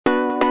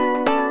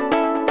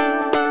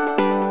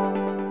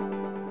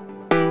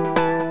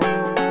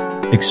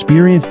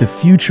Experience the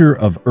future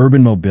of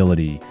urban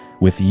mobility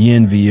with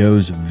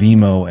Envo's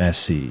Veemo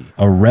SE,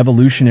 a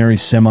revolutionary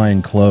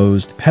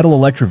semi-enclosed,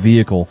 pedal-electric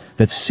vehicle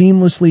that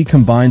seamlessly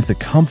combines the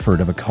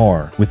comfort of a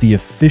car with the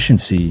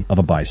efficiency of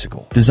a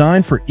bicycle.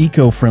 Designed for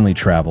eco-friendly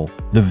travel,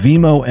 the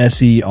Veemo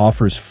SE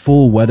offers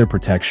full weather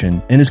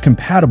protection and is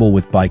compatible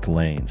with bike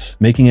lanes,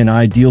 making an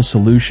ideal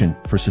solution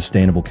for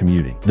sustainable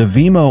commuting. The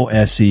Veemo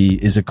SE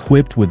is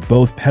equipped with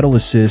both pedal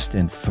assist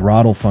and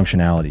throttle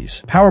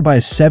functionalities, powered by a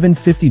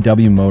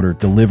 750W motor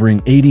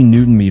delivering 80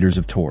 Nm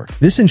of torque.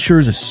 This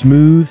ensures a smooth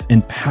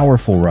and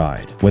powerful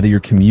ride, whether you're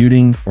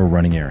commuting or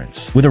running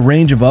errands. With a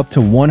range of up to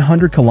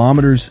 100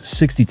 kilometers,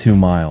 62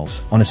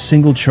 miles, on a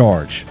single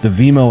charge, the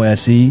Veemo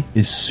SE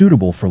is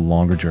suitable for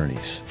longer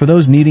journeys. For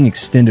those needing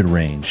extended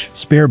range,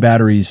 spare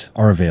batteries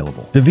are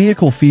available. The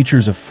vehicle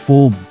features a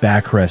full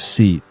backrest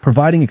seat,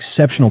 providing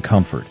exceptional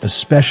comfort,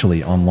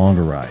 especially on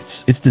longer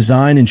rides. Its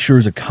design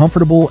ensures a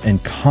comfortable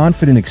and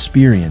confident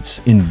experience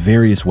in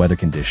various weather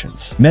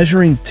conditions.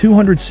 Measuring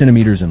 200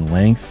 centimeters in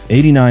length,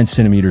 89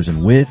 centimeters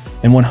in width,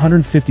 and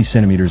 150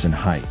 centimeters in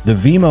height, the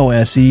Veemo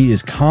SE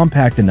is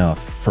compact enough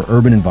for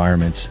urban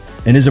environments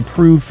and is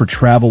approved for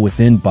travel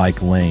within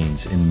bike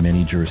lanes in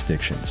many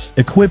jurisdictions.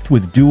 Equipped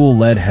with dual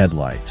LED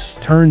headlights,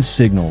 turn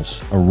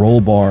signals, a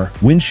roll bar,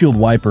 windshield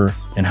wiper,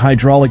 and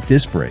hydraulic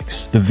disc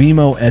brakes, the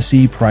Veemo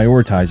SE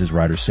prioritizes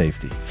rider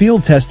safety.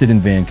 Field tested in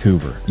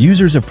Vancouver,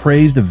 users have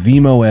praised the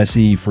Veemo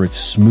SE for its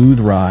smooth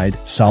ride,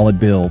 solid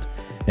build,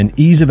 and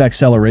ease of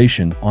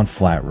acceleration on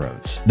flat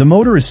roads. The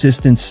motor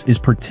assistance is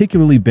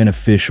particularly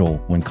beneficial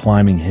when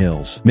climbing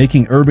hills,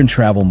 making urban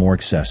travel more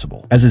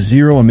accessible. As a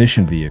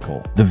zero-emission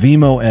vehicle, the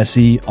Veemo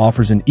SE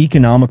offers an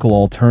economical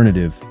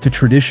alternative to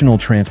traditional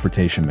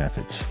transportation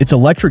methods. Its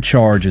electric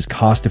charge is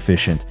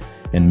cost-efficient,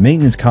 and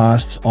maintenance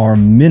costs are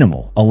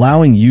minimal,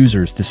 allowing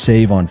users to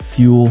save on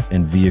fuel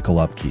and vehicle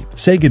upkeep.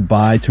 Say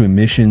goodbye to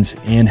emissions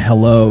and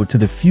hello to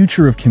the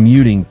future of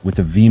commuting with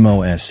the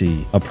Veemo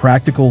SE, a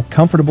practical,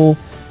 comfortable,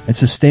 and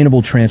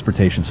sustainable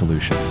transportation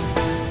solution.